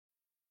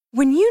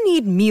When you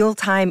need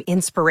mealtime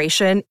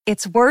inspiration,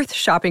 it's worth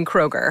shopping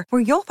Kroger,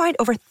 where you'll find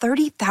over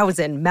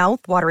 30,000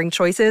 mouth-watering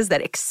choices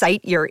that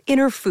excite your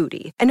inner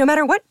foodie. And no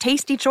matter what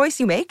tasty choice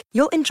you make,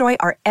 you'll enjoy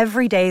our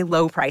everyday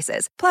low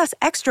prices, plus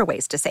extra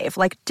ways to save,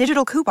 like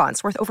digital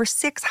coupons worth over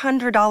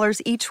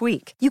 $600 each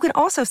week. You can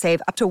also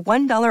save up to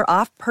 $1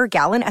 off per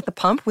gallon at the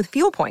pump with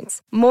fuel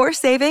points. More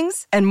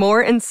savings and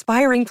more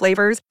inspiring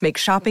flavors make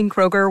shopping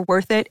Kroger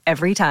worth it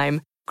every time.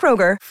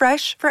 Kroger,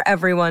 fresh for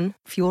everyone.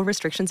 Fuel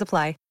restrictions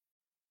apply.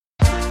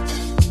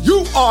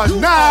 You are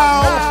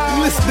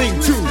now listening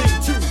to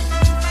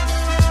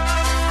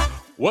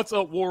What's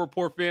up, War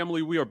Report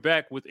family? We are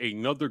back with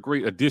another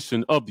great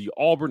edition of the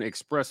Auburn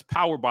Express,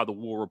 powered by the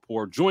War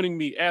Report. Joining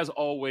me, as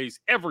always,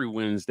 every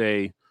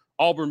Wednesday,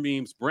 Auburn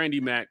Memes,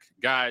 Brandy Mac.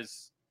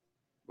 Guys,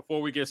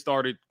 before we get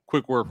started,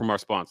 quick word from our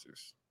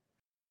sponsors.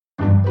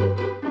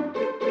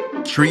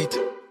 Treat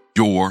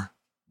your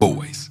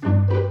boys.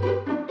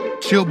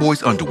 Chill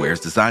Boys underwear is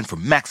designed for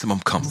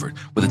maximum comfort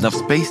with enough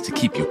space to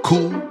keep you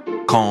cool,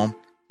 calm,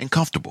 and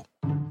comfortable.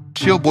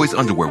 Chill Boys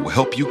underwear will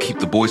help you keep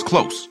the boys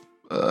close.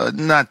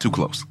 Not too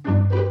close.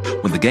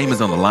 When the game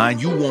is on the line,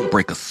 you won't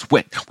break a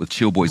sweat with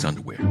Chill Boys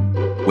underwear.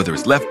 Whether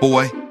it's left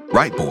boy,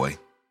 right boy,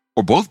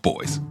 or both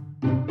boys,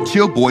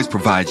 Chill Boys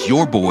provides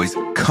your boys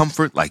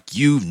comfort like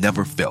you've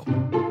never felt.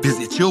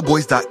 Visit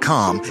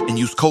chillboys.com and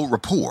use code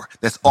RAPPORT,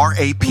 that's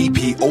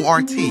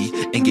RAPPORT,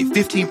 and get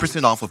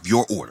 15% off of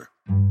your order.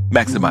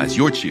 Maximize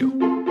your chill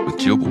with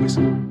Chill Boys.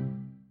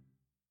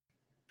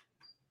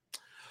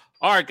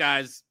 All right,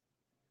 guys.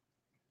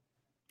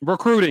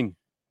 Recruiting.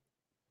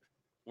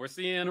 We're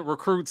seeing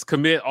recruits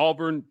commit.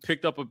 Auburn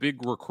picked up a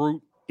big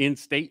recruit in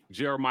state,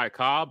 Jeremiah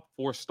Cobb,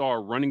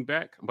 4-star running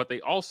back. But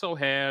they also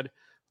had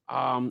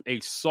a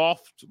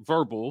soft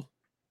verbal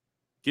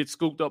get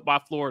scooped up by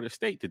Florida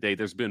State today.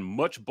 There's been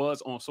much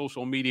buzz on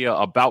social media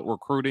about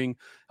recruiting,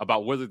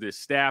 about whether this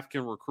staff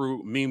can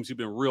recruit. Memes, you've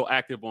been real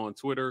active on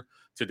Twitter.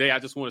 Today, I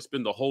just want to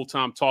spend the whole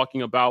time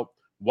talking about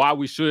why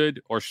we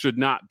should or should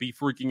not be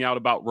freaking out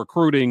about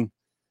recruiting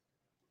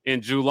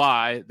in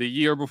July the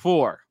year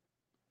before.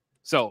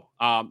 So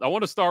I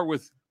want to start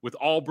with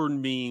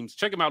Auburn Memes.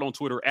 Check him out on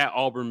Twitter at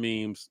Auburn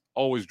Memes,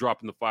 always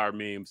dropping the fire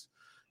memes.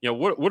 You know,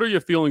 what are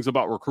your feelings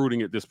about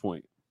recruiting at this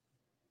point?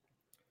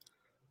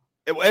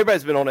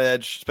 Everybody's been on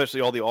edge, especially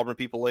all the Auburn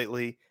people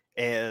lately,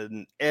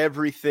 and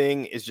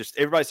everything is just,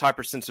 everybody's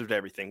hypersensitive to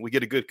everything. We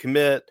get a good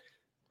commit.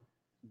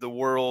 The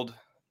world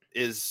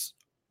is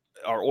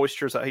our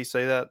oyster. Is that how you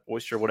say that?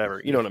 Oyster,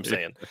 whatever. You know what I'm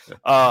saying.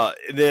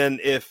 Then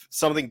if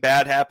something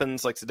bad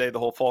happens, like today, the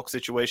whole Falk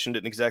situation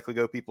didn't exactly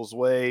go people's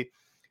way.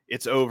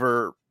 It's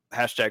over.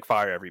 #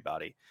 fire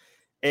everybody.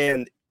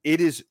 And it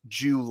is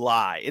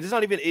July. It is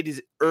not even, it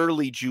is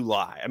early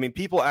July. I mean,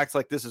 people act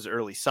like this is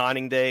early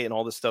signing day and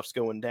all this stuff's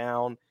going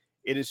down.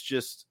 It is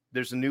just,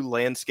 there's a new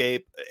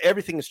landscape.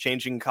 Everything is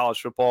changing in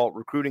college football.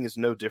 Recruiting is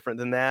no different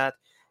than that.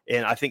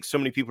 And I think so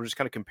many people are just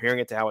kind of comparing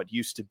it to how it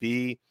used to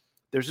be.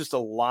 There's just a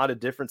lot of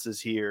differences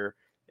here,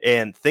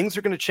 and things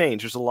are going to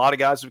change. There's a lot of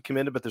guys who have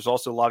committed, but there's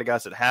also a lot of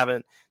guys that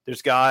haven't.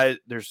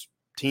 There's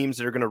teams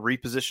that are going to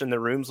reposition their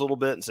rooms a little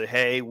bit and say,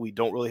 hey, we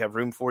don't really have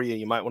room for you.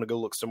 You might want to go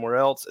look somewhere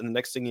else. And the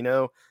next thing you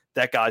know,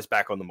 that guy's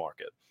back on the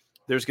market.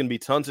 There's going to be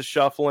tons of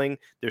shuffling.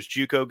 There's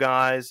JUCO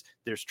guys.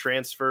 There's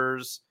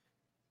transfers.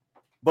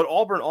 But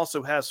Auburn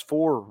also has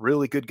 4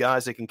 really good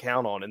guys they can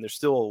count on, and there's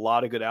still a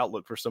lot of good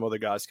outlook for some other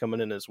guys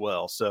coming in as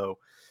well. So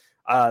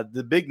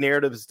the big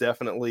narrative is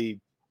definitely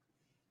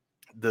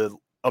the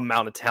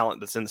amount of talent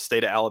that's in the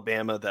state of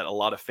Alabama that a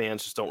lot of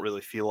fans just don't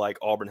really feel like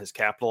Auburn has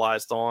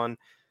capitalized on.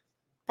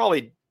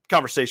 Probably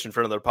conversation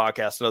for another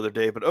podcast another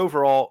day, but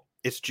overall,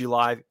 it's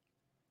July.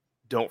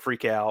 Don't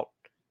freak out.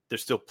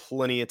 There's still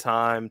plenty of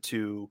time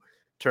to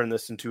turn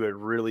this into a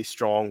really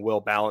strong,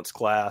 well-balanced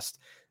class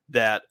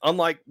that,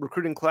 unlike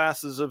recruiting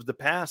classes of the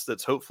past,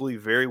 that's hopefully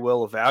very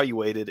well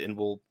evaluated and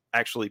will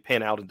actually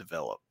pan out and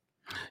develop.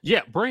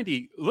 Yeah,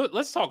 Brandy,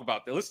 let's talk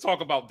about that. Let's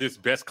talk about this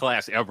best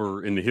class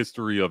ever in the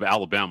history of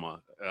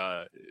Alabama.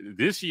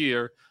 This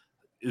year,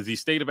 the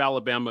state of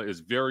Alabama is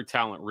very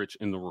talent-rich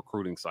in the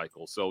recruiting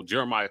cycle. So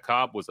Jeremiah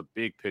Cobb was a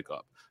big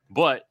pickup.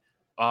 But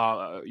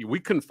we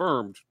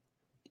confirmed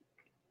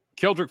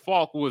Keldrick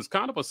Falk was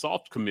kind of a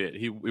soft commit.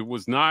 It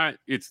was not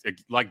 – it's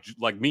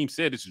like Meme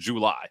said, it's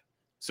July.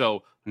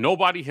 So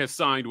nobody has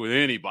signed with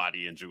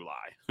anybody in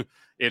July.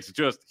 It's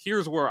just,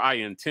 here's where I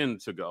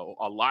intend to go.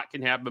 A lot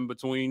can happen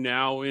between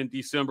now and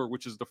December,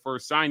 which is the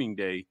first signing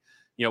day.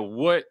 You know,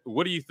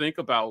 what do you think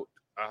about,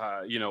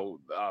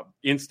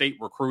 in-state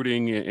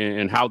recruiting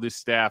and how this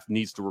staff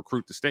needs to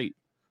recruit the state?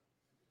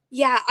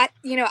 Yeah,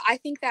 I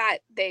think that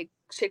they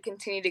should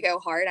continue to go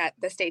hard at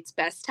the state's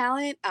best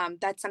talent.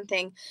 That's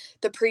something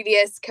the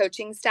previous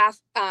coaching staff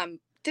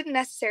didn't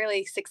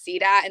necessarily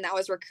succeed at, and that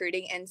was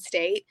recruiting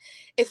in-state.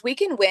 If we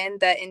can win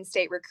the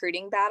in-state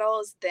recruiting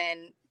battles,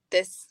 then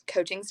this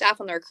coaching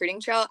staff on the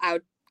recruiting trail, I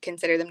would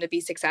consider them to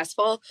be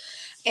successful.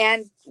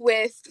 And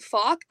with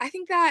Falk, I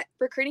think that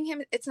recruiting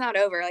him, it's not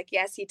over. Like,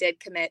 yes, he did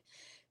commit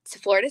to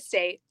Florida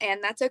State,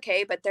 and that's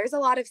okay, but there's a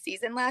lot of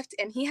season left,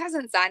 and he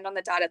hasn't signed on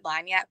the dotted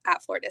line yet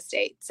at Florida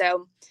State.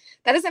 So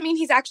that doesn't mean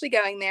he's actually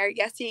going there.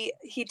 Yes, he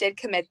did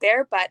commit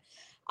there, but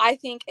I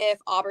think if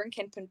Auburn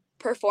can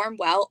perform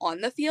well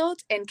on the field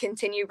and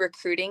continue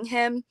recruiting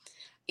him,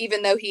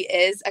 even though he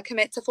is a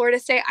commit to Florida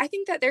State, I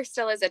think that there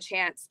still is a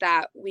chance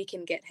that we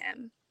can get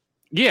him.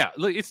 Yeah,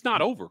 look, it's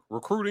not over.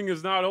 Recruiting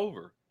is not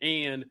over.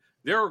 And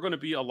there are going to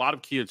be a lot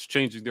of kids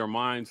changing their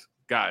minds.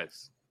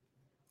 Guys,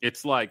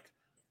 it's like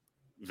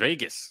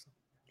Vegas.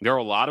 There are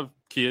a lot of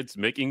kids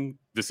making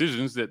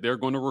decisions that they're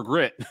going to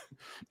regret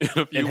in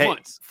a few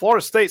months.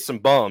 Florida State's some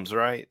bums,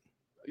 right?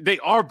 They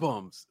are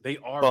bums. They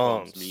are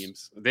bums,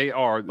 Memes. They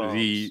are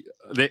bums.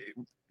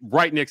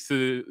 Right next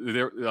to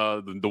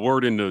the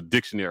word in the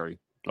dictionary,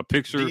 a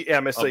picture of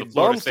the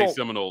Florida State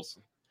Seminoles.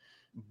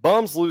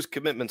 Bums lose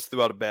commitments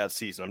throughout a bad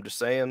season. I'm just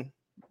saying.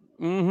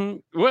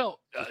 Mm-hmm. Well,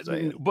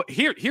 but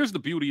here's the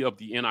beauty of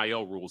the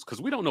NIL rules,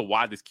 because we don't know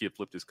why this kid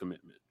flipped his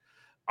commitment.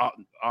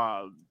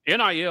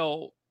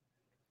 NIL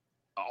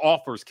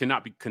offers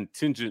cannot be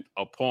contingent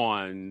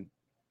upon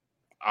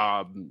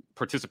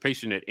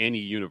participation at any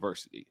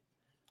university.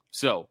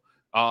 So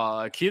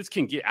kids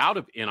can get out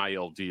of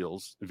NIL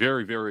deals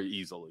very, very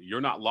easily.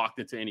 You're not locked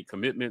into any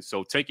commitment.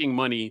 So taking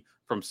money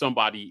from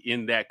somebody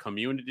in that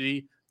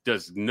community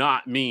does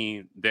not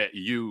mean that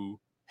you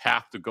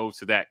have to go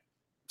to that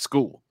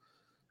school.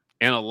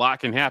 And a lot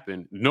can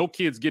happen. No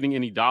kid's getting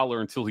any dollar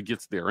until he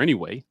gets there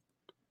anyway.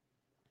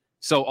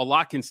 So a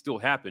lot can still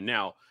happen.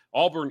 Now,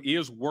 Auburn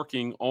is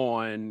working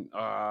on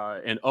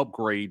an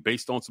upgrade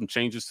based on some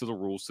changes to the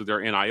rules to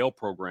their NIL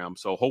program.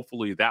 So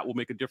hopefully that will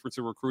make a difference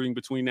in recruiting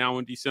between now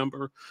and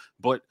December.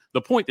 But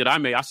the point that I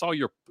made, I saw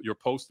your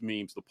post,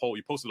 Memes, the poll.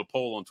 You posted a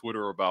poll on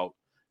Twitter about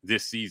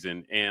this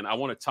season, and I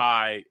want to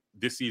tie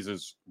this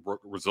season's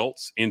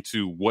results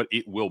into what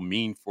it will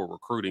mean for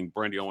recruiting.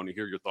 Brandy, I want to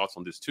hear your thoughts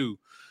on this too.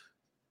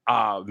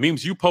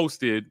 Memes, you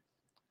posted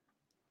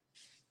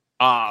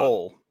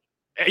poll.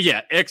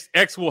 Yeah,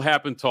 X will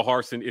happen to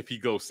Harsin if he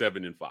goes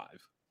 7-5.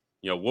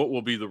 What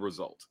will be the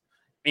result?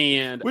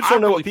 And we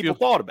don't know what people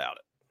thought about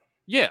it.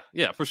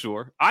 Yeah, for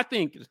sure. I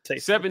think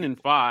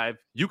 7-5,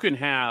 you can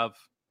have.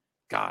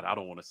 God, I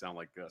don't want to sound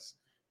like Gus,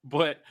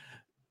 but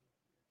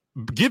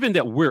given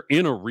that we're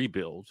in a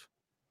rebuild,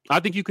 I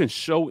think you can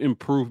show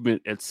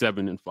improvement at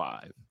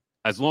 7-5,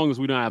 as long as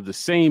we don't have the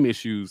same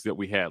issues that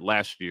we had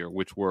last year,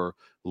 which were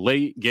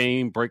late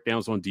game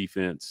breakdowns on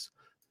defense,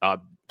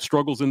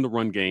 struggles in the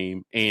run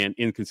game, and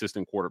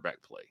inconsistent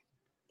quarterback play.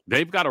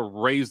 They've got to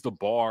raise the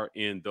bar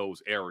in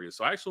those areas.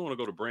 So I actually want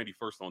to go to Brandy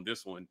first on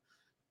this one.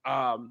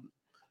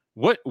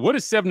 What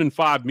does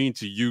 7-5 mean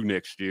to you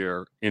next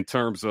year in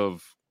terms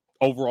of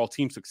overall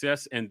team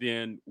success, and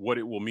then what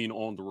it will mean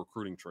on the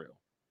recruiting trail?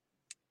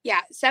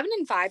 Yeah,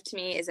 7-5 to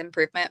me is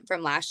improvement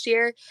from last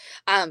year.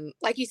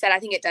 Like you said, I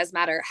think it does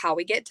matter how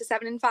we get to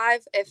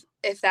 7-5,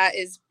 if that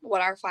is what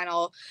our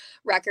final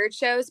record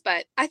shows.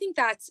 But I think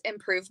that's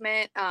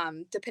improvement,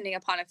 depending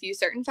upon a few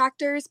certain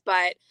factors.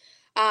 But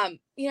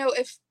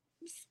if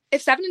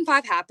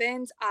 7-5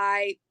 happens,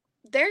 I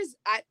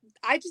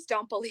just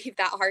don't believe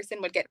that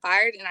Harsin would get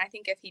fired. And I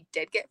think if he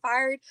did get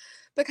fired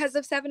because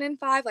of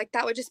 7-5, like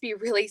that would just be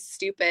really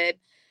stupid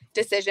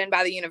decision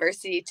by the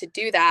university to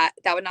do that.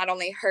 That would not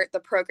only hurt the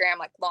program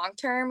like long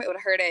term, it would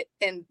hurt it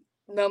in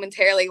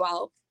momentarily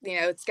while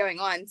it's going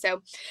on.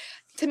 So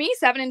to me,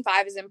 7-5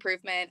 is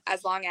improvement,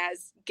 as long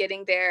as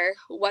getting there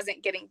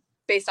wasn't getting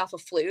based off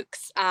of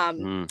flukes.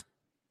 And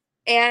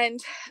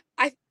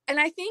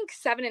I think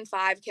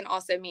 7-5 can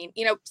also mean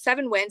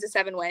 7 wins is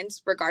 7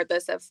 wins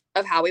regardless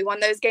of how we won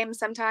those games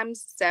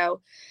sometimes.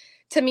 So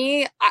to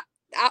me,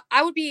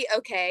 I would be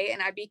okay,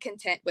 and I'd be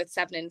content with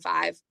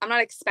 7-5. I'm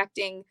not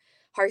expecting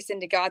Harsin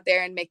to go out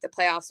there and make the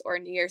playoffs or a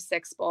New Year's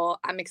Six bowl.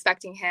 I'm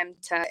expecting him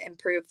to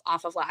improve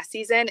off of last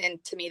season,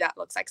 and to me, that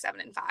looks like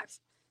 7-5.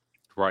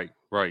 Right.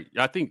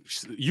 I think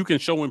you can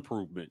show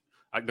improvement.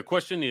 The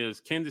question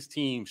is, can this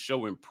team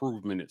show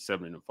improvement at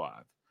 7-5?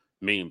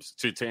 Memes,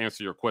 to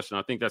answer your question,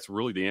 I think that's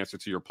really the answer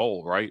to your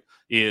poll, right?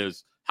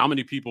 Is how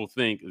many people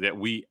think that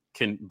we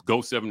can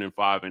go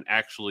 7-5 and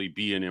actually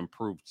be an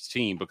improved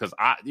team? Because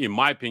in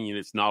my opinion,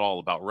 it's not all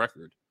about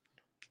record.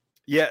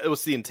 Yeah, it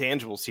was the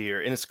intangibles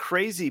here. And it's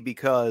crazy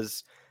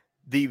because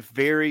the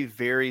very,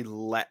 very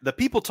the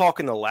people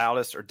talking the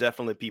loudest are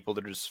definitely people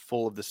that are just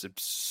full of this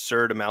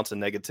absurd amounts of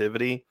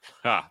negativity.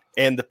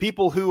 And the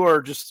people who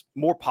are just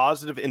more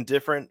positive,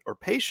 indifferent, or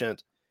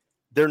patient,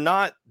 they're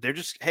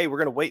just, hey, we're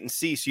going to wait and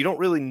see. So you don't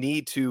really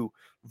need to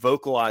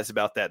vocalize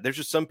about that. There's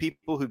just some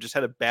people who just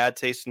had a bad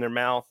taste in their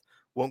mouth,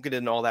 won't get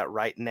into all that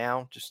right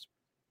now. Just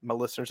my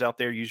listeners out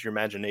there, use your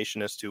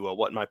imagination as to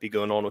what might be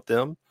going on with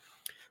them.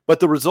 But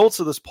the results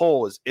of this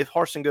poll is, if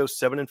Harsin goes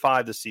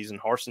 7-5 this season,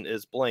 Harsin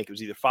is blank. It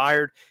was either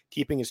fired,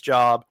 keeping his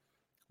job,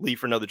 leave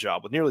for another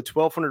job. With nearly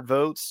 1,200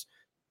 votes,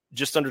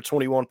 just under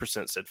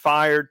 21% said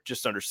fired,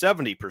 just under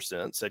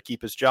 70% said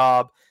keep his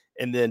job,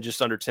 and then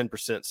just under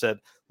 10% said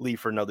leave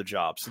for another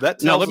job. So that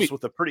tells us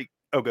with a pretty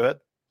 – oh, go ahead.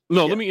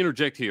 No, let me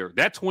interject here.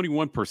 That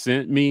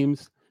 21%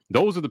 Memes,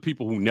 those are the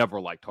people who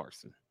never liked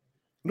Harsin.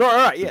 No, all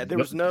right, yeah, there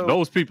was no.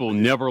 Those people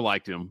never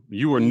liked him.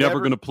 You were never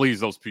going to please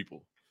those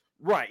people.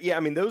 Right. Yeah. I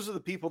mean, those are the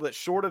people that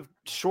short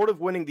of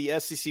winning the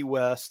SEC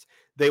West,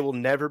 they will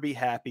never be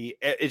happy.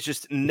 It's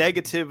just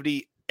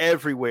negativity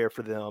everywhere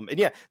for them. And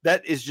yeah,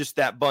 that is just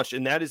that bunch.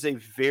 And that is a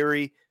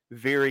very,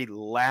 very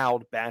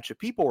loud batch of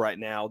people right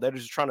now that are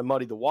just trying to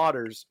muddy the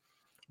waters.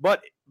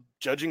 But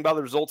judging by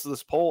the results of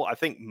this poll, I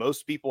think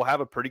most people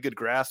have a pretty good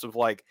grasp of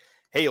like,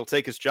 hey, he'll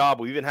take his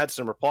job. We even had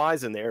some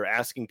replies in there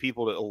asking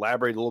people to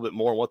elaborate a little bit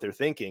more on what they're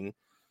thinking.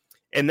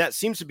 And that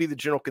seems to be the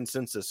general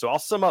consensus. So I'll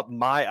sum up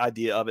my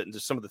idea of it and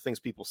just some of the things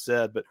people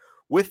said. But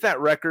with that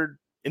record,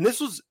 and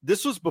this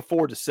was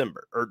before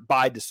December or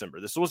by December.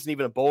 This wasn't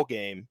even a bowl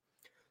game.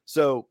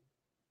 So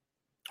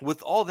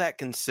with all that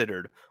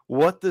considered,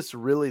 what this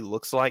really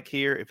looks like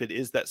here, if it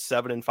is that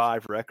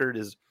 7-5 record,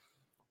 is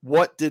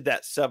what did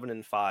that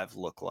 7-5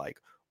 look like?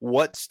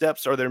 What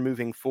steps are there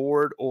moving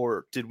forward?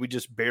 Or did we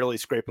just barely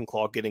scrape and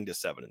claw getting to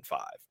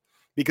 7-5?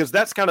 Because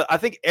that's kind of, I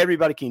think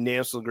everybody can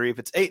unanimously agree. If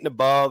it's 8 and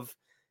above,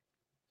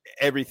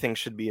 everything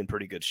should be in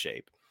pretty good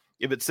shape.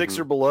 If it's 6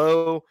 or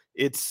below,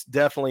 it's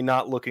definitely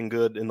not looking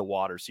good in the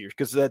waters here,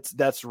 because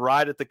that's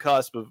right at the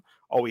cusp of,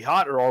 are we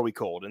hot or are we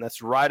cold? And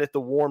that's right at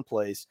the warm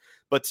place.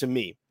 But to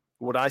me,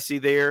 what I see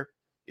there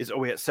is, are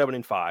we at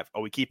 7-5?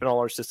 Are we keeping all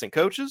our assistant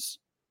coaches?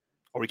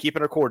 Are we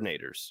keeping our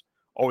coordinators?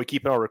 Are we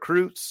keeping our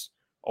recruits?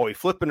 Are we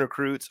flipping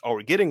recruits? Are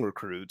we getting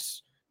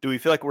recruits? Do we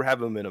feel like we're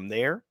having momentum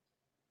there?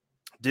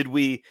 Did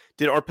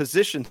our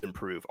positions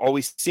improve? Are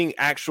we seeing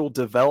actual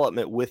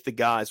development with the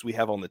guys we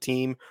have on the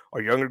team?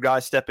 Are younger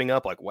guys stepping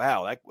up? Like,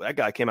 wow, that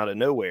guy came out of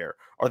nowhere.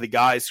 Are the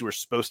guys who are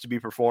supposed to be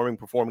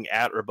performing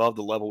at or above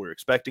the level we're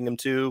expecting them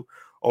to?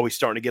 Are we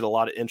starting to get a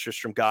lot of interest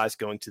from guys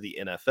going to the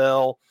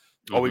NFL?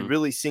 Are we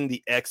really seeing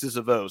the X's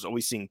of O's? Are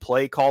we seeing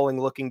play calling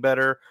looking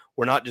better?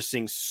 We're not just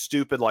seeing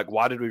stupid, like,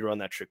 why did we run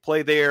that trick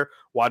play there?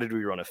 Why did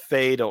we run a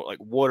fade? Like,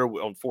 what are we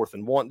on 4th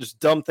and 1? Just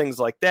dumb things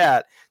like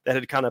that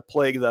had kind of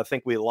plagued. I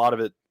think a lot of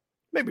it,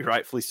 maybe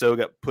rightfully so,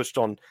 got pushed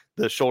on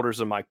the shoulders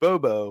of Mike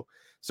Bobo.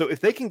 So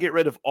if they can get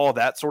rid of all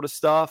that sort of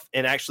stuff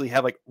and actually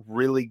have like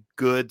really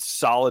good,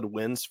 solid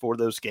wins for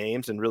those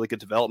games and really good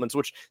developments,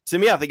 which to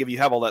me, I think if you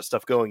have all that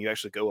stuff going, you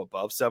actually go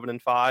above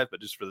 7-5.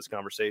 But just for this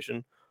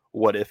conversation,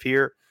 what if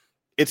here?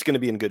 It's going to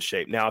be in good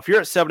shape. Now, if you're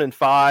at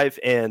 7-5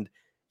 and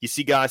you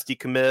see guys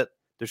decommit,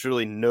 there's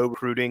really no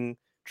recruiting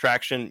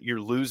traction. You're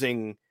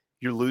losing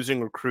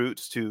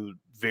recruits to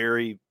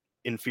very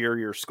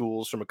inferior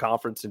schools from a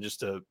conference and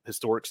just a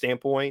historic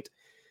standpoint.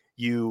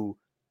 You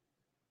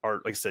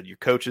are, like I said, your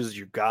coaches,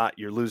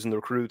 you're losing the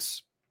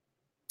recruits.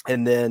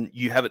 And then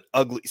you have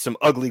some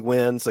ugly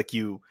wins. Like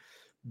you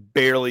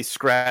barely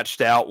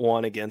scratched out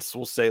one against,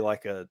 we'll say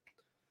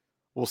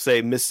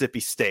Mississippi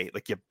State.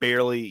 Like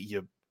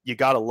you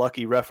got a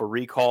lucky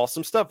referee call,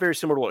 some stuff very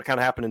similar to what kind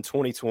of happened in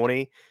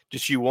 2020.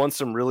 Just you won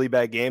some really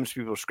bad games.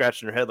 People are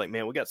scratching their head like,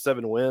 man, we got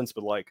 7 wins,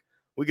 but like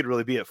we could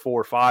really be at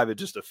 4 or 5. It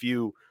just a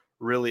few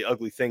really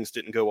ugly things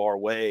didn't go our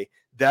way.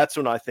 That's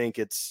when I think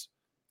it's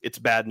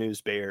bad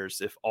news bears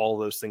if all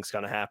those things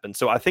kind of happen.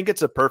 So I think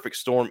it's a perfect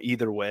storm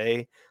either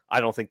way. I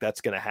don't think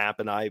that's going to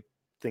happen. I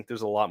think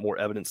there's a lot more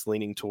evidence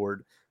leaning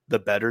toward the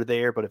better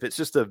there. But if it's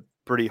just a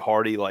pretty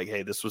hearty, like,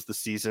 hey, this was the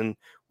season,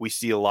 we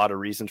see a lot of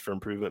reasons for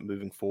improvement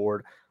moving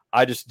forward.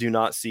 I just do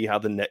not see how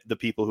the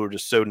people who are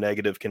just so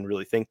negative can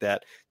really think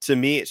that. To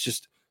me, it's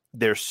just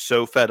they're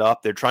so fed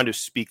up. They're trying to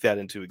speak that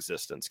into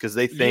existence because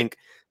they think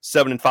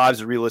 7-5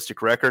 is a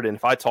realistic record. And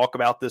if I talk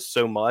about this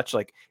so much,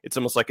 like it's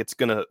almost like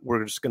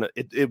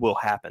it will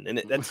happen. And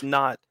it's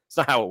not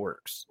how it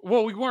works.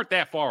 Well, we weren't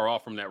that far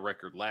off from that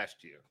record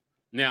last year.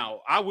 Now,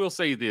 I will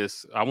say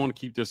this. I want to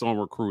keep this on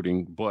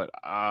recruiting, but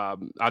I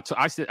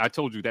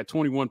told you that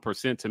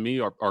 21% to me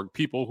are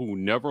people who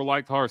never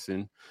liked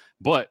Harsin,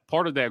 but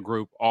part of that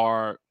group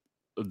are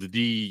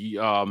the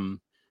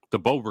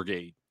Bo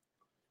Brigade.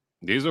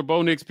 These are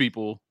Bo Nix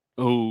people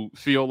who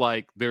feel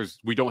like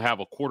we don't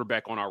have a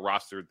quarterback on our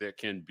roster that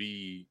can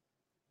be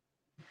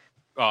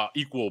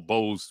equal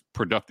Bo's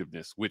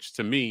productiveness, which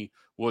to me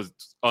was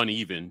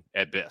uneven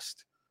at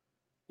best.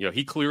 You know,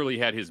 he clearly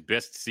had his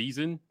best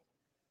season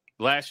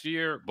last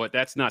year, but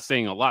that's not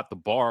saying a lot. The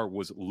bar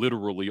was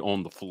literally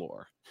on the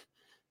floor.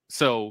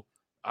 So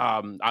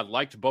I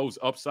liked Bo's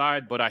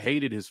upside, but I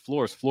hated his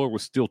floor. His floor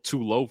was still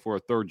too low for a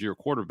third-year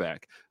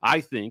quarterback.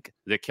 I think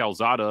that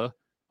Calzada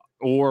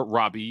or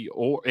Robbie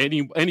or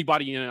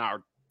anybody in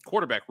our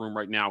quarterback room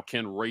right now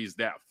can raise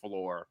that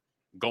floor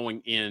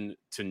going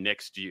into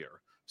next year.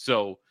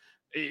 So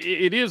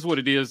it is what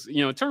it is.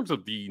 You know, in terms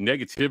of the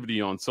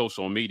negativity on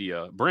social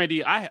media,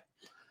 Brandy, I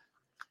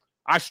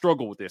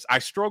struggle with this. I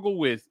struggle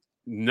with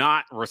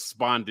not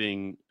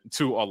responding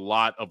to a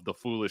lot of the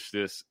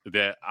foolishness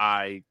that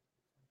I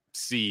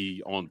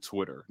see on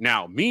Twitter.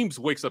 Now, Memes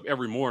wakes up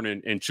every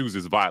morning and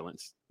chooses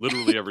violence,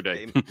 literally every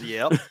day.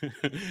 Yep.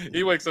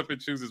 He wakes up and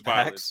chooses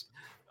violence.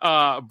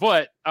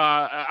 But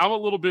I'm a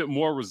little bit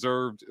more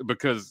reserved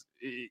because,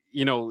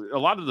 you know, a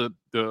lot of the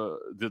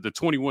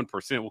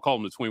 21%, we'll call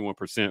them the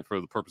 21%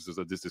 for the purposes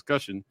of this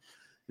discussion,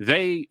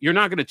 you're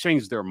not going to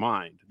change their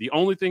mind. The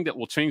only thing that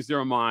will change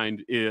their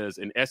mind is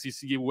an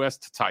SEC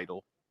West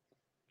title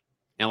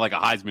and like a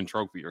Heisman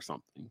Trophy or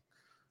something.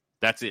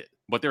 That's it.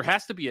 But there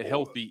has to be a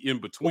healthy in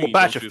between. Well, a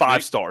batch of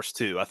 5 stars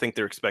too. I think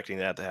they're expecting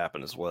that to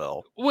happen as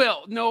well.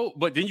 Well, no,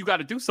 but then you got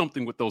to do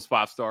something with those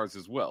 5 stars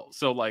as well.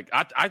 So, like,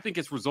 I think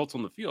it's results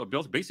on the field.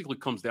 It basically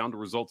comes down to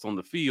results on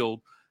the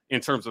field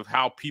in terms of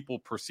how people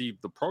perceive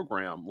the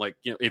program. Like,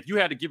 you know, if you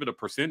had to give it a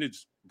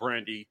percentage,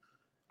 Brandy,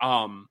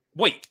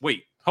 wait,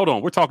 hold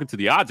on. We're talking to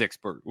the odds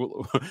expert.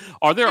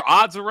 Are there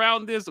odds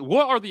around this?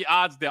 What are the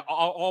odds that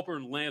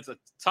Auburn lands a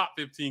top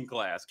 15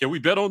 class? Can we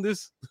bet on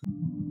this?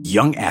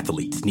 Young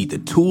athletes need the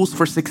tools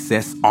for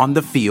success on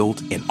the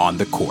field and on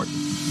the court.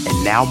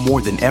 And now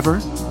more than ever,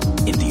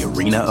 in the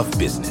arena of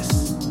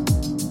business.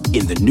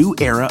 In the new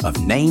era of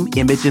name,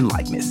 image, and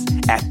likeness,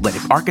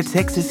 Athletic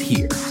Architects is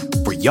here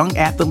for young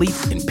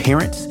athletes and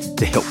parents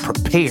to help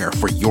prepare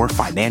for your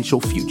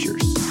financial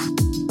futures.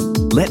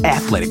 Let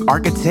Athletic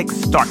Architects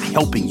start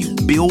helping you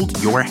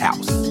build your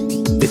house.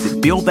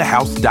 Visit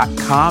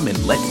buildthehouse.com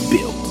and let's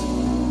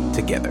build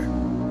together.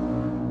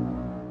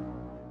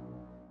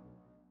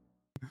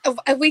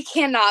 We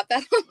cannot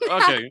bet on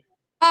that. Okay.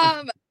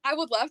 I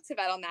would love to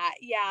bet on that.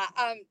 Yeah.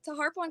 To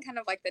harp on kind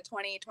of like the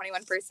 21%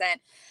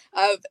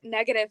 of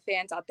negative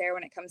fans out there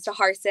when it comes to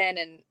Harsin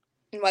and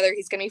whether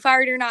he's going to be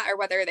fired or not, or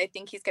whether they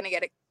think he's going to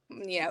get,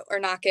 or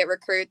not get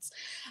recruits.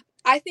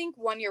 I think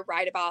you're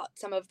right about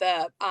some of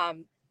the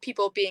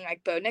people being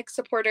like Bo Nix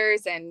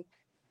supporters and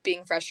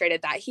being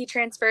frustrated that he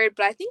transferred.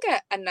 But I think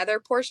another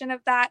portion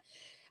of that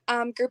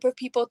group of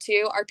people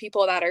too are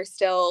people that are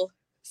still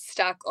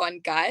stuck on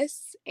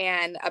Gus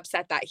and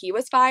upset that he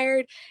was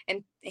fired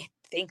and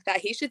think that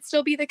he should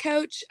still be the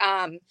coach.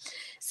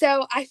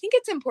 So I think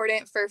it's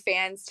important for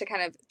fans to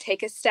kind of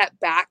take a step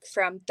back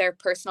from their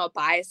personal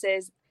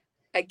biases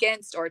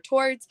against or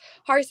towards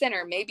Harsin,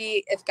 or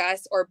maybe if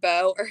Gus or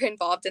Bo are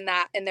involved in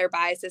that and their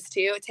biases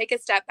too, take a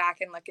step back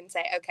and look and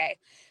say, okay,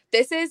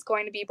 this is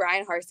going to be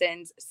Brian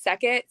Harsin's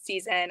second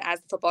season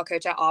as the football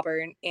coach at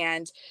Auburn.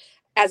 And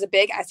as a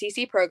big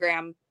SEC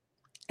program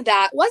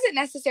that wasn't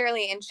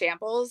necessarily in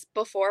shambles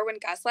before when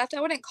Gus left,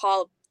 I wouldn't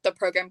call the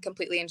program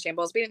completely in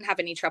shambles. We didn't have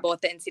any trouble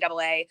with the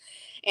NCAA,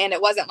 and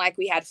it wasn't like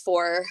we had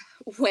 4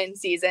 win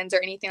seasons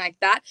or anything like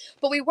that,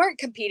 but we weren't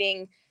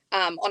competing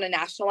on a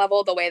national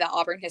level the way that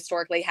Auburn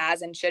historically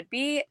has and should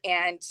be.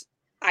 And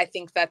I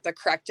think that the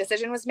correct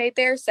decision was made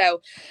there.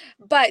 So,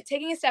 but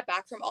taking a step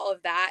back from all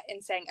of that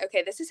and saying,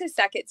 okay, this is his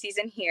second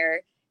season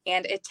here,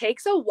 and it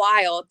takes a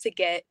while to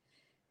get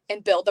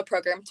and build the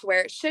program to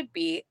where it should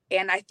be.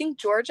 And I think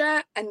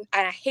Georgia, and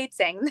I hate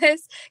saying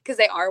this because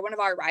they are one of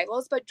our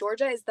rivals, but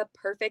Georgia is the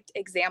perfect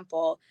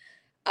example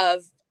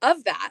of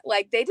that.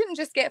 Like, they didn't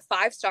just get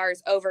 5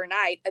 stars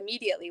overnight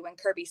immediately when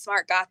Kirby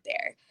Smart got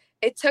there.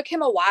 It took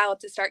him a while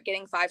to start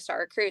getting 5-star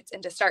recruits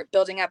and to start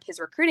building up his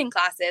recruiting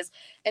classes.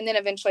 And then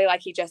eventually,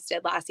 like he just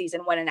did last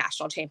season, win a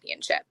national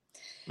championship.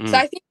 So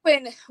I think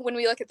when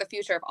we look at the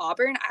future of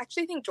Auburn, I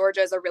actually think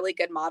Georgia is a really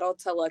good model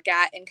to look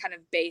at and kind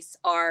of base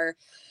our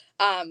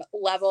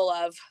level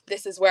of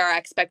this is where our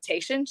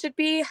expectation should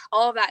be.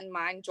 All of that in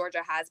mind,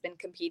 Georgia has been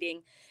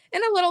competing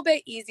in a little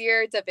bit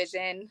easier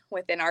division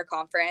within our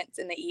conference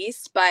in the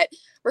East. But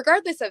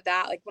regardless of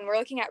that, like when we're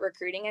looking at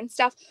recruiting and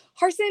stuff,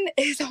 Harsin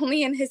is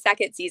only in his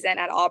second season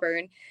at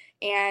Auburn,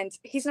 and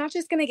he's not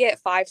just going to get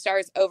 5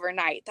 stars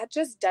overnight. That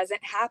just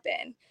doesn't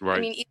happen. Right. I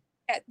mean,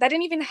 that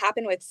didn't even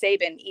happen with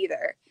Saban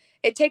either.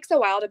 It takes a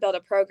while to build a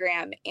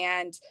program,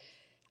 and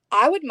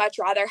I would much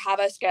rather have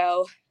us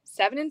go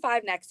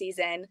 7-5 next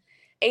season,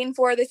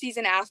 8-4 the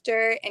season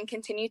after, and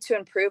continue to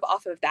improve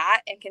off of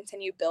that and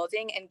continue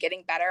building and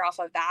getting better off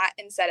of that,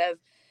 instead of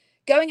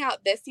going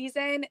out this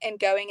season and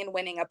going and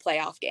winning a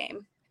playoff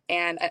game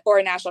or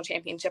a national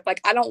championship.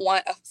 Like, I don't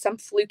want some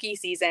fluky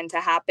season to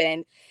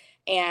happen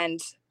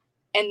and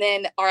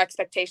then our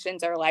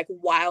expectations are like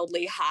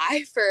wildly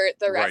high for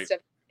the rest of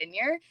the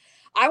tenure.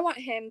 I want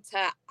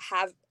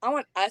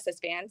us as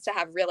fans to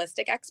have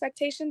realistic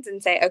expectations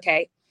and say,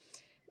 okay,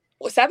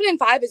 well,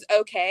 7-5 is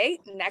okay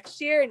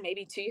next year, and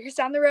maybe 2 years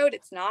down the road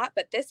it's not,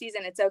 but this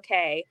season it's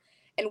okay,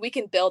 and we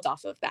can build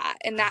off of that,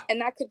 and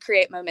that could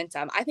create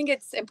momentum. I think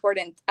it's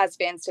important as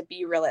fans to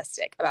be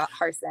realistic about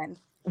Harsin.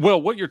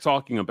 Well, what you're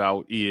talking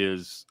about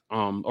is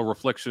a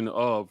reflection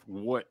of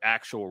what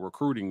actual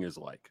recruiting is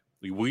like.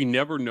 We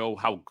never know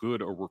how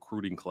good a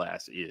recruiting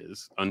class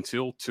is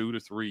until 2 to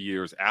 3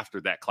 years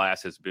after that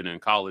class has been in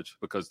college,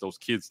 because those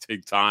kids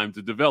take time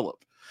to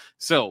develop.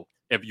 So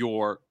if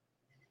you're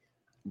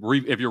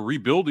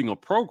rebuilding a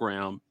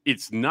program,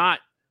 I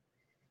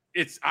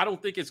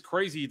don't think it's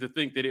crazy to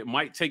think that it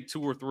might take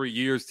 2 or 3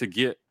 years to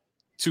get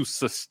to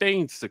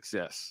sustained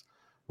success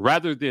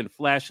rather than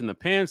flash in the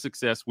pan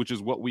success, which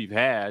is what we've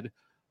had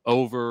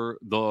over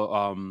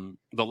the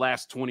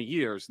last 20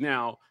 years.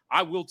 Now,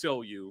 I will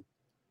tell you,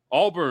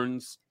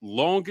 Auburn's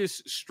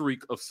longest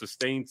streak of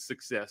sustained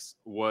success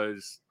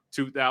was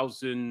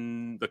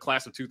the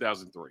class of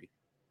 2003.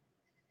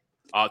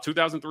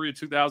 2003 to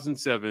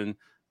 2007.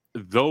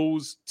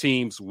 those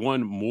teams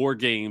won more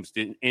games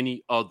than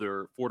any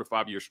other 4 to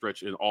 5 year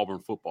stretch in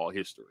Auburn football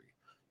history.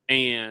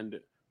 And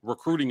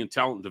recruiting and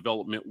talent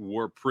development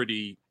were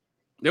pretty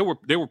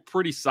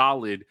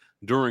solid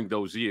during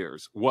those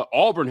years. What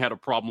Auburn had a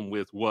problem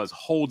with was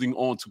holding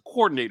on to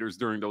coordinators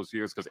during those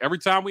years, because every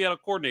time we had a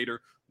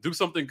coordinator do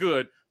something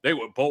good, they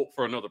would bolt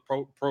for another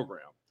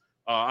program.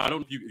 I don't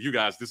know if you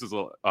guys, this is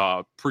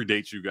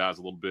predates you guys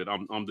a little bit.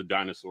 I'm the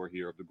dinosaur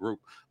here of the group.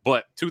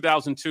 But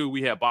 2002,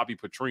 we had Bobby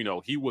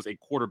Petrino. He was a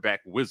quarterback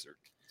wizard.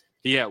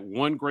 He had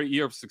one great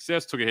year of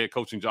success, took a head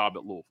coaching job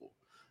at Louisville.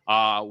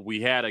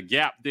 We had a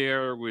gap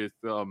there with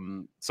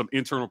some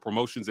internal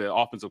promotions at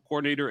offensive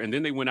coordinator, and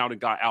then they went out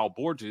and got Al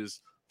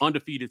Borges,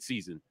 undefeated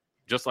season,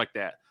 just like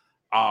that.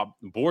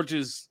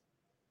 Borges,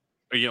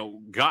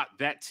 got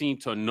that team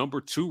to a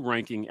number 2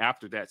 ranking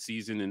after that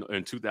season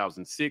in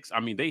 2006. I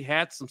mean, they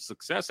had some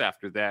success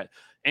after that,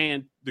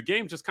 and the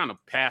game just kind of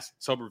passed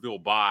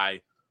Tuberville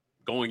by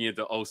going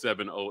into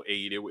 07,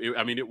 08.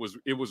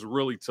 It was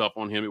really tough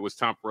on him. It was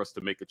time for us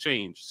to make a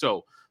change.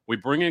 So we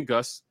bring in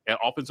Gus at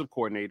offensive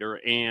coordinator,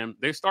 and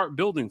they start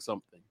building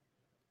something.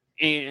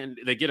 And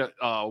they get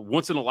a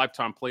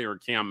once-in-a-lifetime player in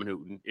Cam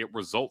Newton. It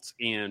results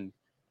in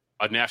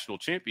a national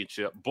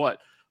championship, but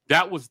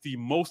that was the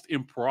most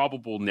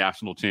improbable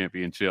national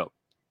championship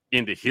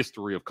in the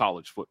history of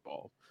college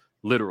football.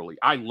 Literally.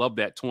 I love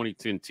that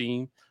 2010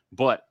 team,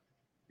 but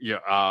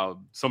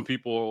some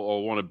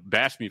people want to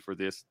bash me for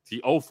this.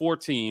 The 04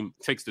 team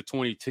takes the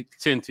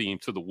 2010 team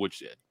to the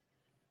woodshed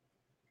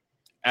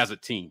as a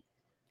team,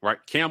 right?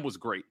 Cam was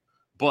great,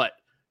 but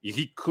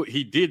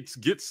he did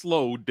get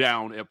slowed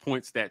down at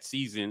points that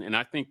season, and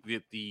I think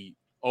that the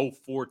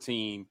 04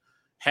 team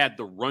had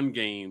the run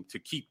game to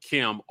keep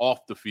Cam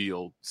off the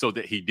field so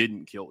that he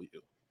didn't kill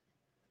you.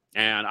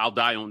 And I'll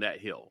die on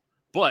that hill.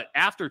 But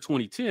after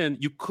 2010,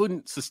 you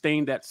couldn't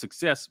sustain that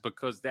success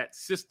because that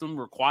system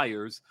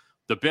requires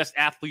the best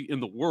athlete in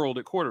the world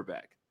at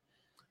quarterback.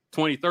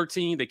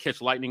 2013, they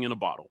catch lightning in a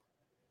bottle.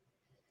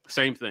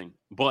 Same thing.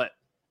 But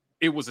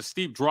it was a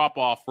steep drop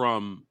off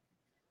from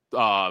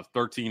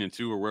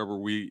 13-2 or wherever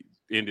we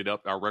ended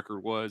up, our record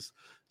was,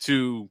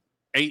 to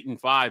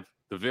 8-5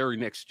 the very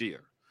next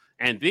year.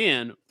 And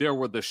then there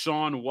were the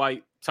Sean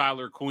White,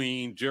 Tyler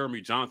Queen,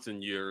 Jeremy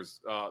Johnson years,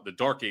 the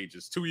dark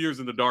ages, 2 years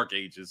in the dark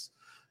ages,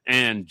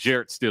 and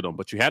Jarrett Stidham.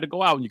 But you had to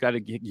go out and you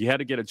had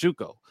to get a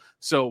JUCO.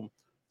 So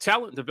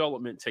talent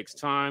development takes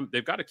time.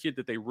 They've got a kid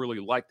that they really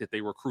like that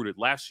they recruited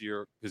last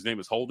year. His name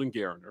is Holden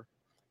Garner.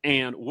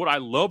 And what I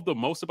love the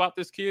most about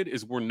this kid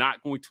is we're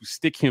not going to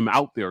stick him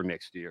out there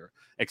next year,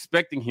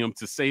 expecting him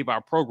to save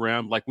our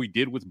program like we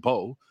did with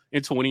Bo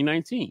in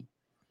 2019.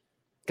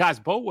 Guys,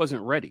 Bo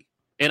wasn't ready.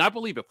 And I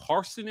believe if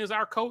Harsin is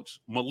our coach,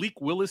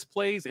 Malik Willis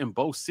plays and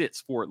Bo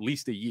sits for at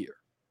least a year.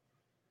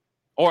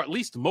 Or at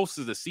least most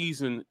of the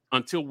season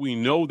until we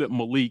know that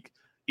Malik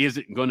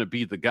isn't going to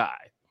be the guy.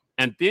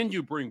 And then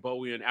you bring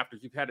Bo in after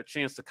you've had a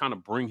chance to kind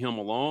of bring him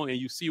along and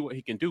you see what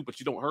he can do, but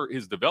you don't hurt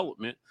his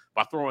development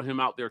by throwing him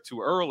out there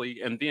too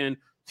early. And then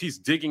he's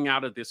digging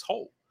out of this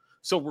hole.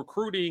 So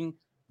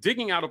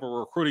digging out of a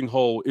recruiting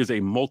hole is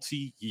a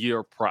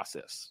multi-year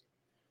process.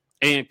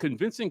 And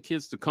convincing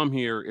kids to come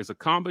here is a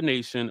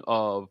combination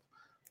of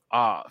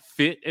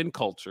fit and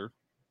culture,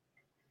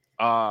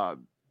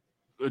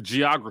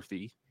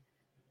 geography,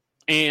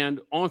 and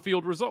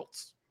on-field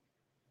results.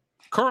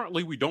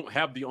 Currently, we don't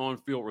have the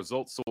on-field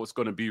results, so it's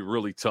going to be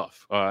really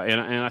tough.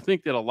 And I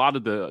think that a lot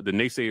of the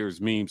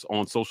naysayers memes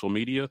on social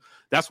media,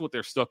 that's what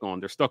they're stuck on.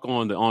 They're stuck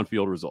on the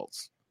on-field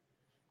results.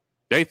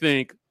 They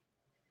think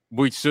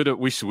we should have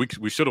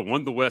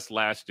won the West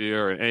last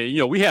year,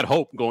 and we had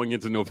hope going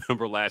into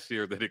November last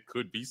year that it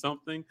could be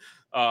something.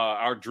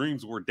 Our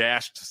dreams were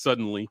dashed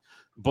suddenly,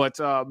 but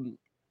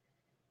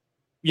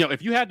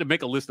if you had to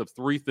make a list of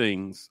 3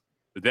 things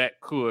that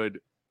could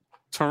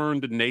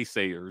turn the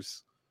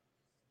naysayers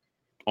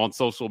on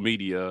social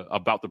media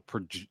about the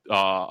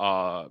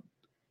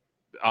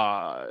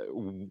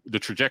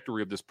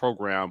trajectory of this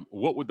program,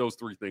 what would those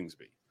 3 things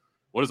be?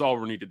 What does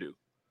Auburn need to do?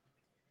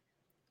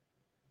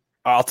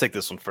 I'll take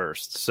this one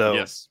first. So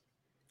yes,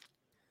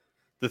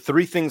 the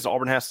 3 things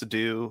Auburn has to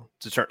do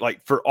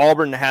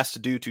Auburn has to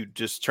do to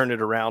just turn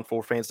it around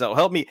for fans. Now,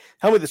 help me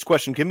with this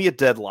question. Give me a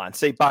deadline.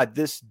 Say by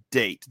this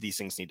date, these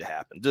things need to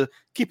happen to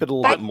keep it a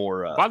little bit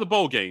more. By the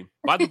bowl game.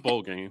 By the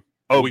bowl game.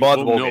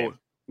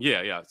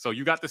 Yeah. So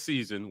you got the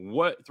season.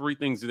 What 3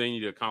 things do they need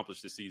to accomplish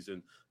this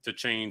season to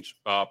change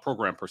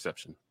program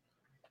perception?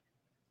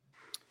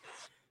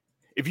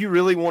 If you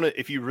really want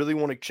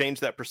to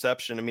change that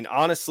perception, I mean,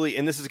 honestly,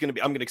 and I'm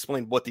going to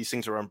explain what these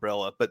things are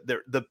umbrella, but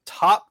the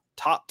top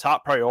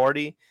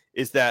priority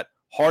is that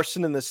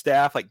Harsin and the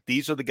staff,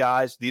 these are the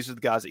guys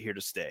that are here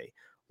to stay.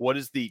 What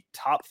is the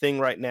top thing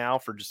right now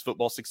for just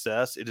football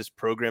success? It is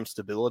program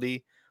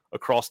stability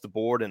across the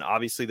board. And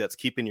obviously that's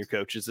keeping your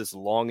coaches as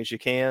long as you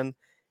can.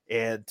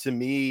 And to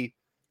me,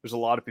 there's a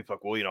lot of people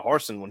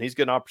Harsin, when he's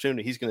got an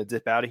opportunity, he's going to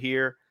dip out of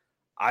here.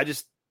 I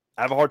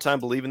have a hard time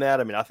believing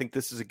that. I mean, I think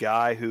this is a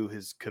guy who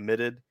has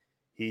committed.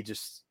 He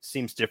just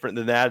seems different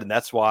than that. And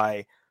that's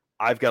why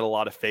I've got a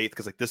lot of faith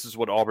because like this is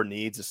what Auburn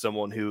needs, is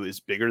someone who is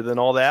bigger than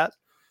all that.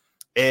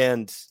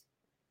 And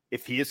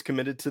if he is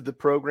committed to the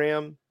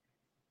program,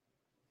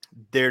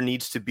 there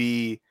needs to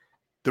be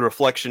the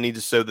reflection needs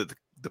to show that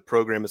the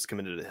program is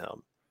committed to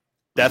him.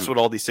 That's what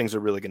all these things are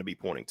really going to be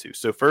pointing to.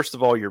 So first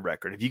of all, your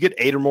record. If you get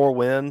 8 or more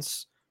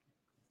wins,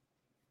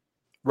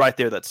 right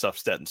there, that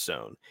stuff's set in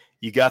stone.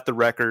 You got the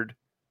record.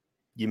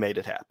 You made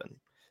it happen.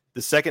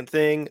 The second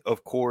thing,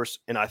 of course,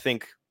 and I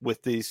think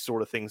with these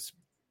sort of things,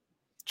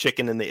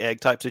 chicken and the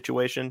egg type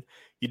situation,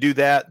 you do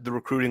that, the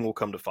recruiting will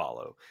come to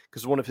follow.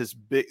 Because one of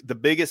the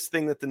biggest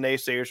thing that the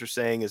naysayers are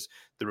saying is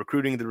the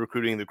recruiting.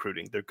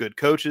 They're good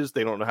coaches.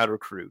 They don't know how to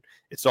recruit.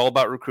 It's all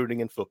about recruiting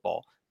in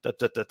football.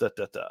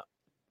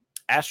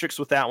 Asterisks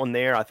with that one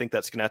there. I think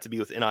that's going to have to be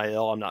with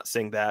NIL. I'm not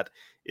saying that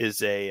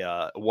is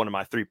one of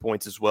my 3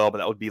 points as well, but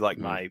that would be like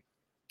my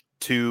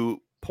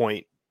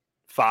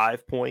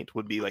 2.5 point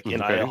would be like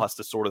NIL has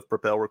to sort of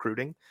propel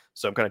recruiting.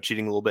 So I'm kind of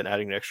cheating a little bit and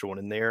adding an extra one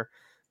in there.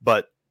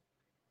 But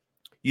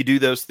you do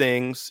those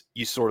things,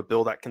 you sort of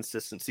build that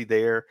consistency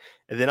there.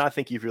 And then I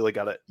think you've really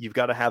got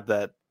to have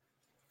that.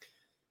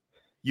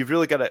 You've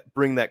really got to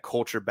bring that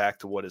culture back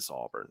to what is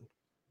Auburn.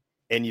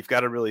 And you've got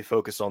to really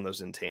focus on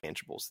those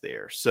intangibles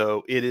there.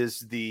 So it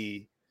is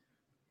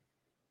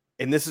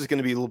and this is going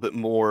to be a little bit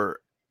more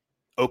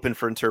open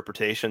for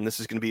interpretation. This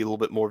is going to be a little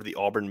bit more of the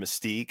Auburn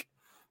mystique,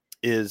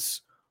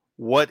 is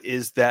what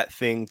is that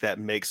thing that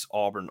makes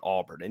Auburn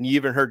Auburn? And you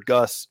even heard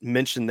Gus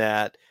mention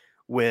that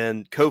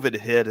when COVID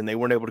hit and they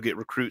weren't able to get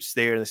recruits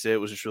there, and they said it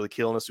was just really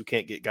killing us. We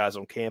can't get guys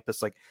on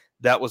campus. Like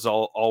that was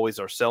always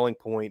our selling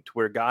point,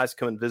 where guys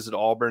come and visit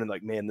Auburn and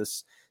like, man,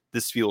 this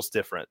feels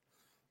different.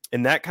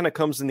 And that kind of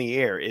comes in the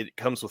air. It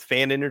comes with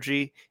fan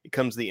energy. It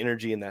comes the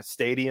energy in that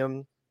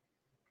stadium.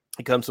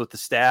 It comes with the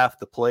staff,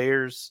 the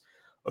players,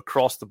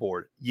 across the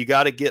board. You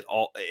got to get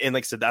all, and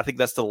like I said, I think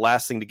that's the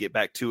last thing to get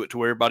back to it, to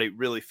where everybody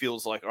really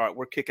feels like, all right,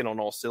 we're kicking on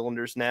all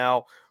cylinders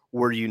now.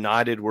 We're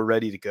united. We're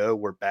ready to go.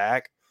 We're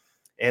back.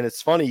 And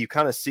it's funny,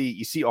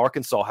 you see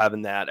Arkansas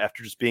having that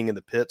after just being in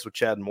the pits with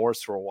Chad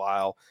Morris for a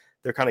while.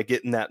 They're kind of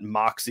getting that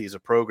moxie as a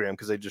program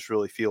because they just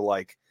really feel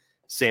like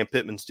Sam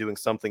Pittman's doing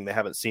something they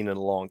haven't seen in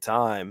a long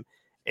time.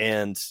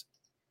 And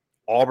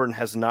Auburn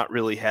has not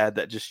really had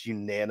that just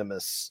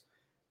unanimous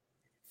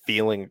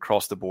feeling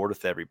across the board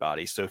with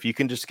everybody. So if you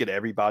can just get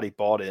everybody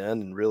bought in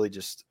and really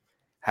just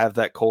have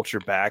that culture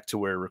back to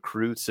where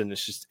recruits and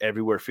it's just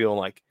everywhere feeling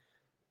like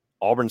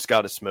Auburn's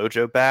got its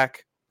mojo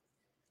back,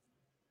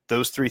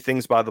 those 3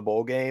 things by the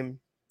bowl game,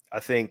 I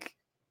think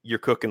you're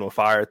cooking with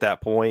fire at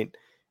that point.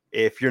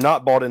 If you're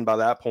not bought in by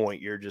that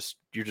point, you're just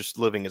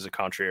living as a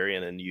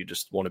contrarian and you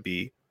just want to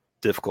be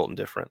difficult and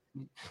different.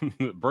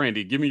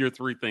 Brandy, give me your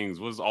 3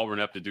 things. What does Auburn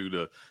have to do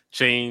to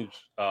change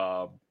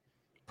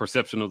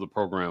perception of the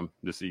program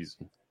this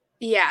season?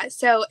 Yeah,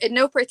 so in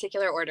no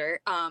particular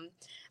order,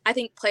 I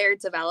think player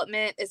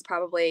development is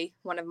probably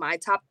one of my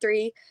top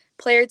 3.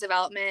 Player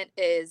development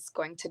is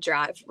going to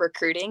drive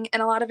recruiting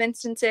in a lot of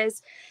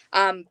instances.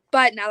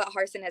 But now that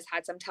Harsin has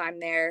had some time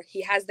there,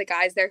 he has the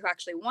guys there who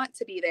actually want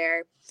to be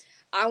there.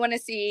 I want to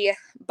see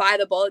by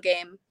the bowl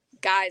game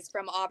guys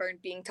from Auburn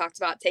being talked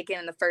about taken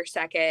in the first,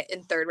 second,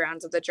 and third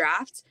rounds of the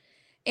draft.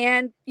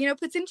 And,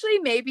 potentially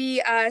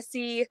maybe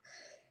see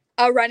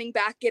a running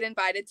back get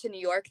invited to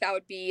New York. That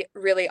would be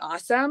really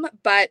awesome.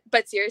 But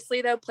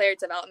seriously, though, player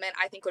development,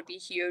 I think, would be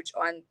huge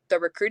on the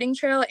recruiting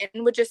trail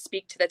and would just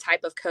speak to the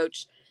type of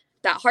coach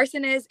that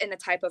Harsin is and the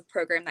type of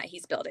program that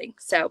he's building.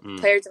 So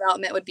player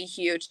development would be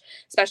huge,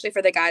 especially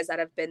for the guys that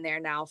have been there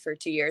now for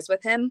 2 years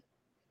with him.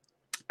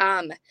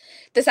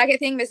 The second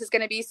thing, this is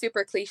going to be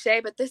super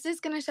cliche, but this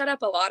is going to shut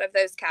up a lot of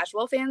those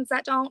casual fans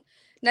that don't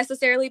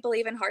necessarily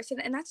believe in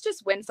Harsin. And that's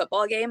just win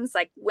football games,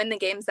 like win the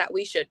games that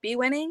we should be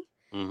winning.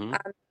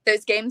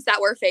 Those games that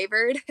we're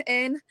favored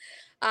in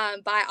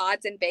by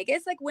odds in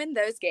Vegas, like win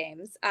those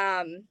games.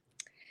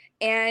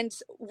 And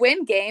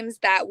win games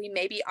that we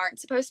maybe aren't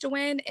supposed to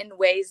win in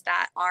ways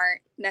that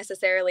aren't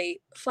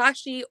necessarily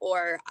flashy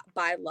or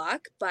by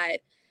luck, but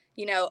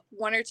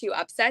 1 or 2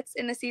 upsets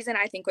in the season,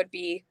 I think would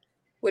be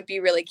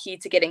really key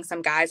to getting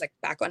some guys like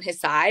back on his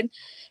side,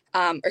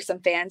 or some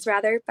fans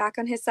rather back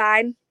on his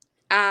side.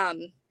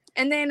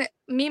 And then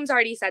Memes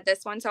already said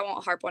this one, so I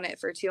won't harp on it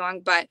for too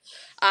long, but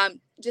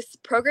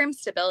just program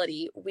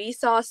stability. We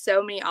saw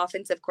so many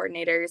offensive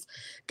coordinators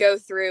go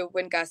through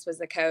when Gus was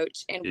the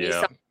coach, and we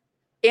saw,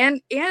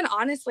 and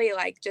honestly,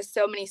 like just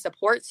so many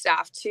support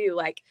staff too.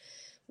 Like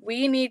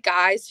we need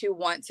guys who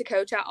want to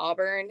coach at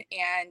Auburn,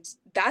 and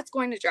that's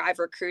going to drive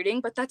recruiting,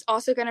 but that's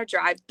also going to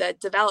drive the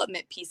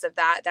development piece of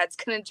that. That's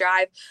going to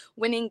drive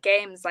winning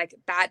games. Like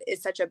that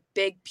is such a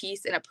big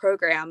piece in a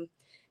program,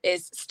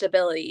 is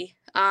stability.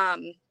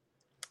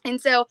 And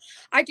so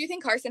I do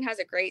think Harsin has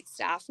a great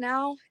staff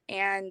now.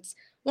 And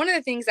one of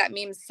the things that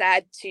Memes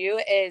said too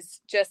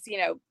is just,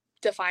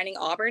 defining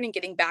Auburn and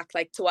getting back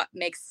like to what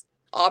makes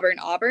Auburn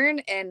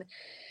Auburn. And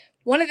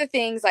one of the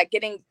things like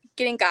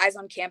getting guys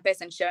on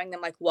campus and showing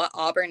them like what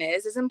Auburn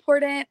is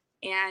important.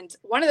 And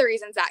one of the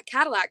reasons that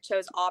Cadillac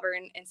chose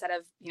Auburn instead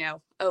of,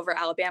 over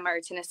Alabama or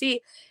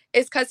Tennessee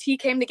is because he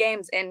came to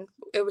games and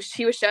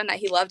he was shown that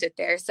he loved it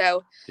there.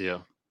 So yeah,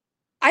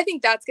 I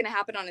think that's going to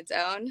happen on its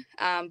own.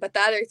 But the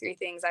other three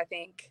things I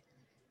think,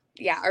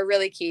 are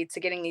really key to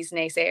getting these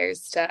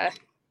naysayers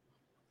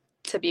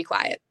to be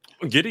quiet.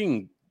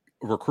 Getting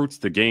recruits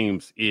to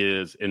games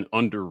is an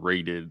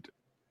underrated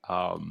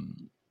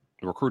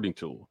recruiting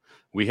tool.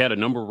 We had a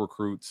number of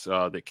recruits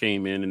that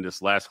came in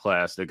this last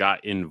class that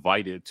got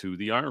invited to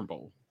the Iron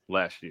Bowl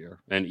last year.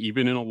 And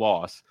even in a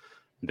loss,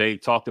 they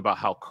talked about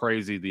how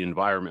crazy the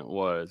environment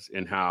was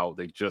and how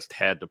they just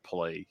had to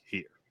play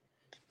here.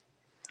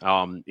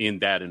 In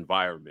that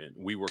environment,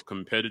 we were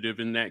competitive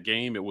in that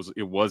game.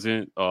 It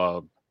wasn't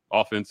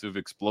offensive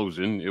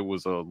explosion. It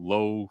was a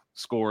low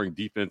scoring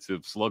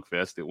defensive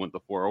slugfest that went to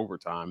 4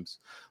 overtimes.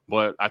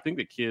 But I think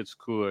the kids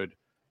could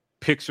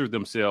picture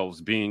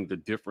themselves being the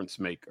difference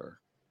maker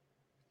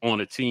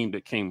on a team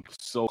that came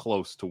so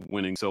close to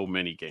winning so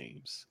many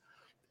games.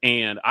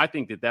 And I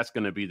think that that's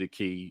going to be the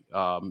key.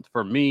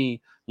 For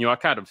me, I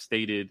kind of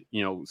stated,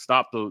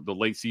 stop the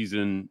late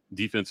season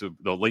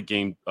the late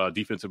game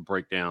defensive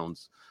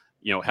breakdowns,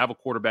 have a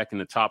quarterback in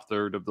the top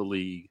third of the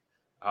league,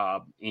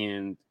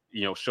 and,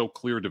 show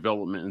clear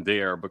development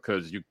there,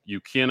 because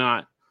you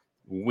cannot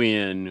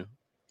win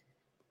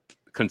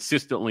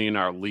consistently in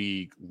our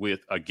league with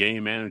a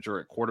game manager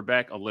at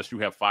quarterback unless you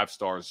have 5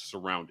 stars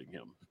surrounding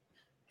him.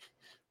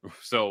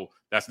 So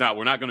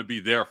we're not going to be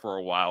there for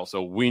a while.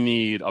 So we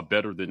need a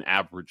better than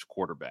average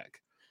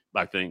quarterback,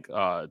 I think,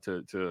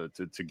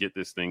 to get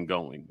this thing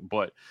going.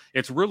 But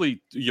it's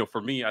really, for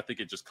me, I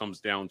think it just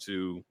comes down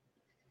to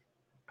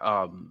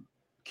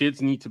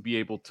kids need to be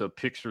able to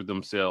picture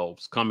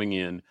themselves coming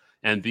in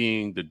and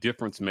being the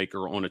difference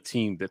maker on a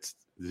team that's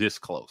this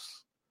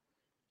close.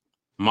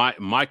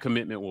 My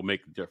commitment will make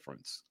a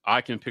difference.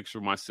 I can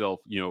picture myself,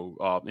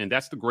 and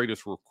that's the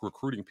greatest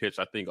recruiting pitch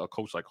I think a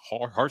coach like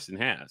Harsin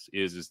has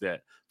is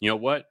that,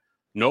 what?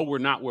 No, we're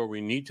not where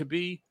we need to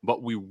be,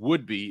 but we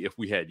would be if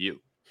we had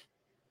you.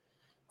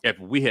 If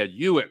we had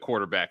you at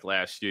quarterback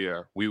last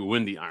year, we would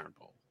win the Iron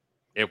Bowl.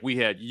 If we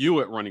had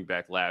you at running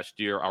back last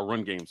year, our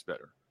run game's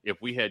better.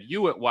 If we had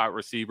you at wide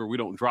receiver, we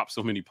don't drop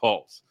so many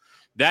balls.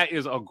 That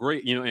is a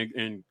great,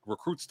 and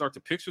recruits start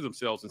to picture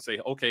themselves and say,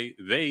 okay,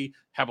 they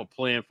have a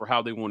plan for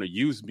how they want to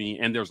use me,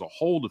 and there's a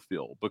hole to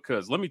fill.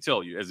 Because let me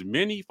tell you, as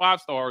many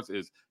 5 stars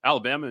as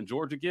Alabama and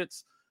Georgia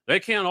gets, they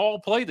can't all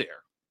play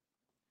there.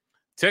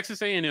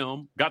 Texas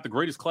A&M got the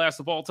greatest class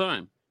of all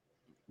time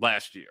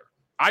last year.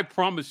 I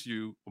promise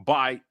you,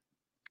 by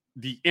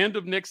the end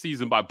of next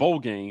season, by bowl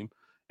game,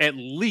 at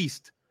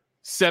least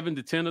 7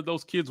 to 10 of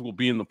those kids will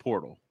be in the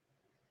portal,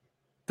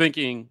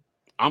 thinking,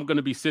 I'm going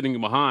to be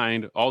sitting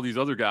behind all these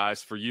other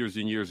guys for years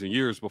and years and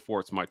years before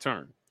it's my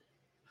turn.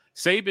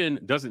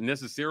 Saban doesn't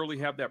necessarily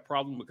have that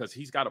problem because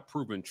he's got a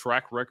proven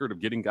track record of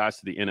getting guys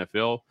to the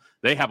NFL.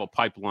 They have a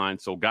pipeline,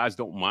 so guys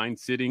don't mind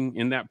sitting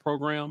in that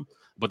program.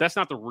 But that's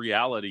not the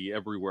reality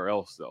everywhere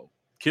else, though.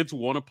 Kids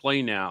want to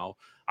play now.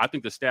 I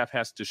think the staff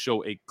has to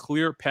show a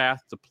clear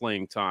path to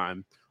playing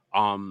time.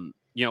 And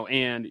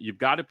you've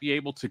got to be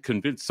able to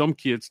convince some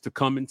kids to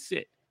come and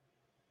sit.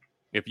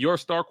 If you're a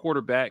star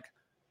quarterback,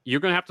 you're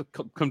going to have to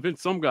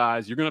convince some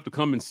guys you're going to have to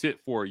come and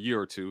sit for a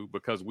year or two,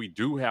 because we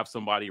do have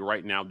somebody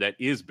right now that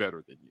is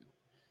better than you.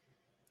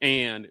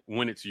 And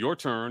when it's your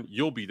turn,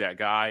 you'll be that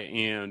guy,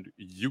 and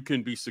you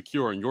can be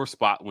secure in your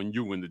spot when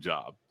you win the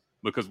job,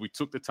 because we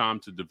took the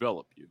time to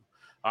develop you.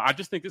 I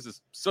just think this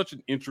is such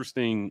an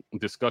interesting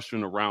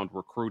discussion around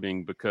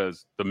recruiting,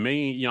 because I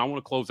want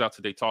to close out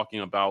today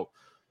talking about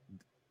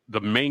the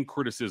main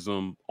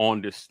criticism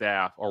on this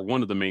staff, or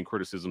one of the main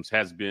criticisms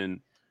has been,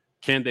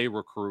 can they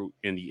recruit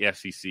in the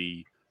SEC,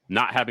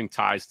 not having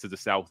ties to the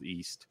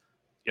Southeast?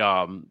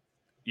 Where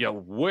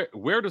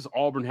does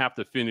Auburn have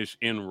to finish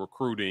in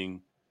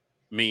recruiting,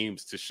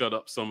 Memes, to shut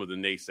up some of the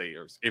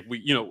naysayers? If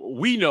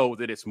we know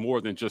that it's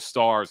more than just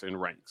stars and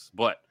ranks,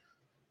 but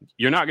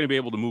you're not going to be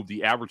able to move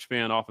the average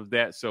fan off of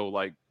that. So,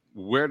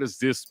 where does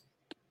this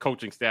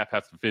coaching staff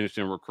have to finish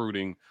in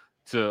recruiting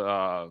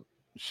to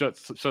shut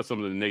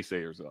some of the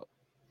naysayers up?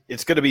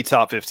 It's going to be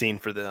top 15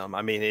 for them.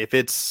 I mean, if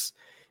it's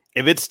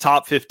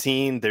top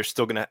 15, they're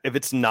still going to, if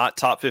it's not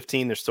top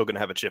 15, they're still going to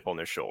have a chip on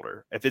their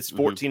shoulder. If it's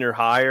 14 or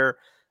higher,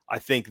 I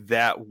think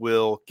that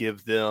will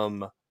give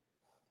them,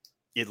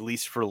 at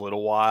least for a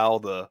little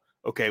while,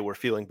 okay, we're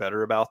feeling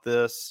better about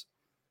this.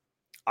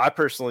 I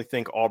personally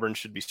think Auburn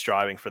should be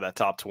striving for that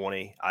top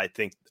 20. I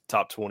think the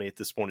top 20 at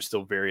this point is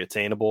still very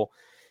attainable.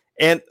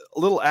 And a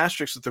little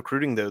asterisk with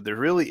recruiting, though, there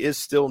really is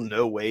still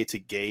no way to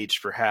gauge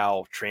for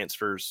how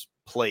transfers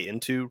play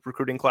into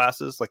recruiting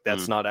classes.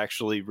 That's not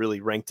actually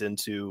really ranked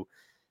into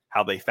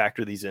how they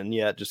factor these in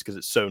yet, just because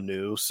it's so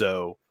new.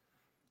 So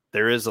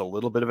there is a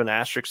little bit of an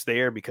asterisk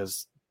there,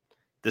 because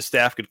the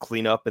staff could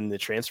clean up in the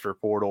transfer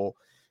portal.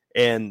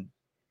 And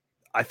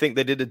I think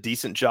they did a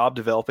decent job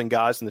developing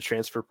guys in the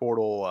transfer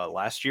portal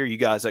last year. You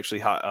guys actually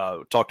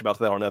talked about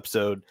that on an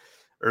episode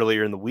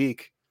earlier in the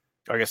week,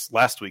 or I guess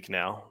last week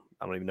now.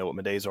 I don't even know what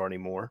my days are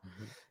anymore.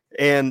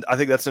 And I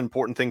think that's an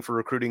important thing for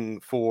recruiting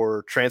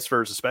for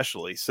transfers,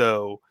 especially.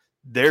 So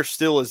there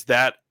still is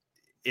that.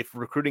 If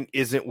recruiting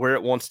isn't where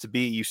it wants to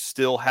be, you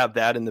still have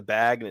that in the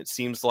bag. And it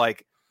seems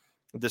like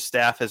the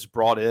staff has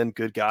brought in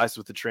good guys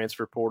with the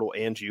transfer portal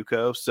and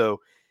JUCO.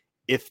 So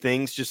if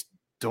things just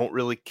don't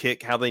really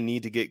kick how they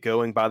need to get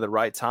going by the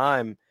right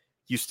time,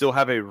 you still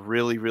have a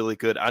really, really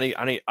good. I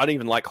don't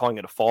even like calling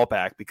it a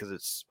fallback because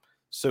it's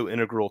so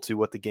integral to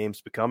what the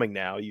game's becoming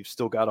now. You've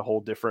still got a whole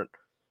different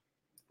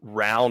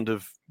round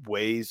of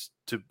ways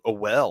to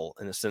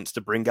in a sense,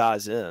 to bring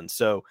guys in.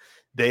 So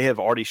they have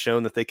already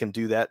shown that they can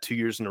do that 2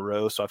 years in a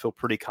row. So I feel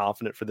pretty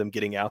confident for them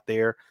getting out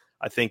there.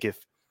 I think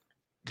if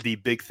the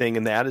big thing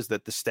in that is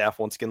that the staff,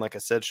 once again, like I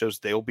said, shows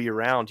they'll be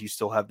around, you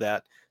still have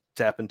that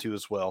to tap into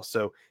as well.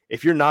 So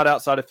if you're not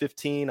outside of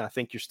 15, I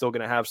think you're still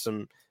going to have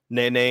some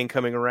nay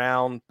coming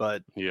around.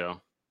 But yeah,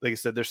 like I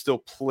said, there's still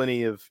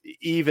plenty of,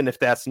 even if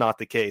that's not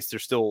the case,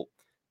 there's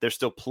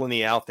still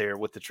plenty out there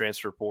with the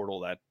transfer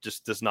portal. That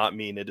just does not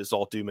mean it is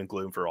all doom and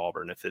gloom for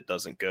Auburn if it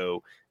doesn't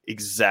go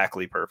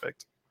exactly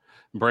perfect.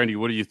 Brandy,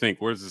 what do you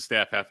think? Where does the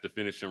staff have to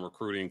finish in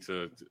recruiting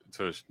to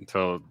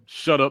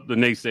shut up the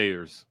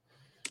naysayers?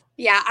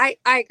 Yeah, I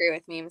agree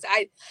with Memes.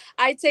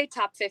 I'd say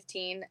top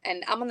 15,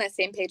 and I'm on the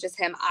same page as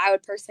him. I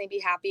would personally be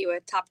happy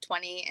with top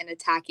 20 and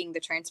attacking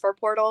the transfer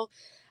portal.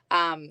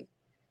 When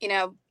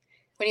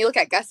you look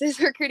at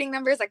Gus's recruiting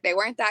numbers, like they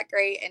weren't that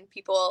great and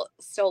people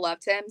still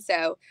loved him.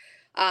 So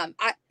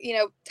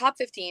top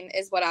 15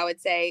 is what I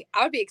would say.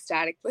 I would be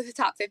ecstatic with a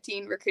top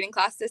 15 recruiting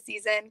class this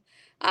season,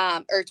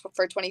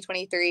 for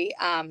 2023.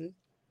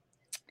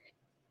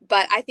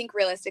 But I think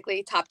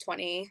realistically, top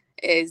 20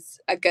 is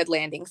a good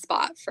landing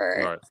spot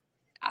for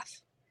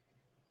staff.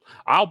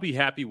 I'll be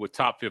happy with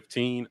top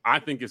 15. I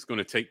think it's going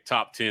to take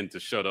top 10 to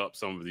shut up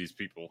some of these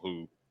people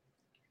who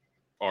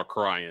are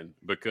crying,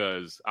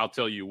 because I'll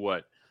tell you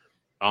what,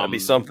 that'd be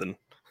something.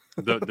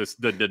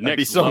 The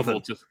next level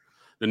to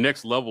the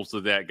next levels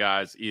to that,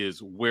 guys,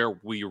 is where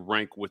we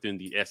rank within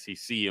the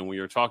SEC. And when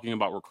you're talking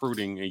about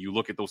recruiting and you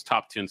look at those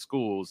top 10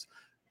 schools,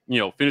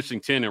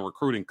 finishing 10 in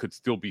recruiting could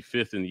still be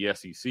 5th in the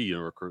SEC in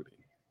recruiting.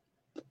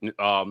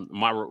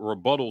 My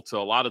rebuttal to a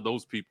lot of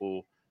those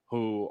people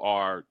who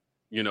are,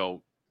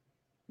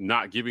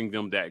 not giving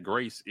them that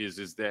grace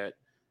is that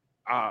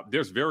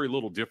there's very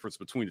little difference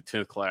between the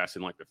 10th class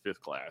and like the 5th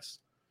class.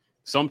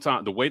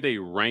 Sometimes the way they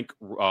rank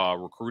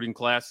recruiting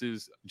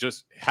classes,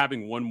 just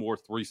having one more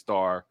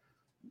 3-star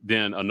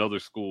than another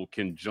school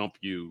can jump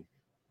you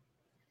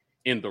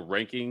in the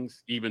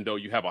rankings, even though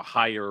you have a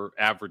higher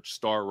average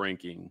star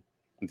ranking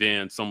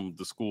than some of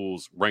the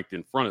schools ranked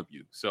in front of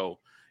you. So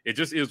it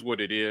just is what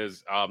it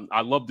is.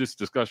 I love this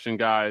discussion,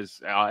 guys.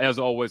 As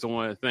always, I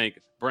want to thank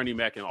Brandy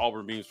Mack and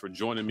Auburn Memes for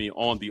joining me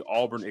on the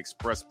Auburn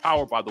Express,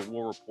 powered by the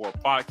War Report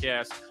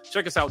podcast.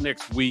 Check us out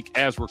next week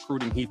as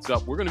recruiting heats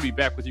up. We're going to be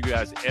back with you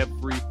guys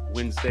every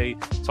Wednesday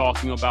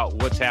talking about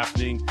what's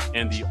happening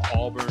in the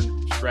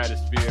Auburn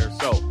stratosphere.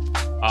 So,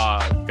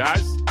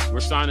 guys,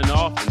 we're signing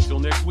off. Until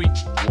next week,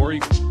 War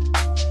Eagle.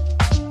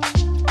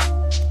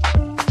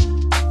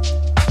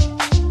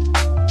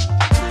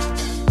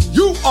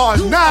 You are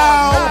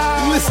now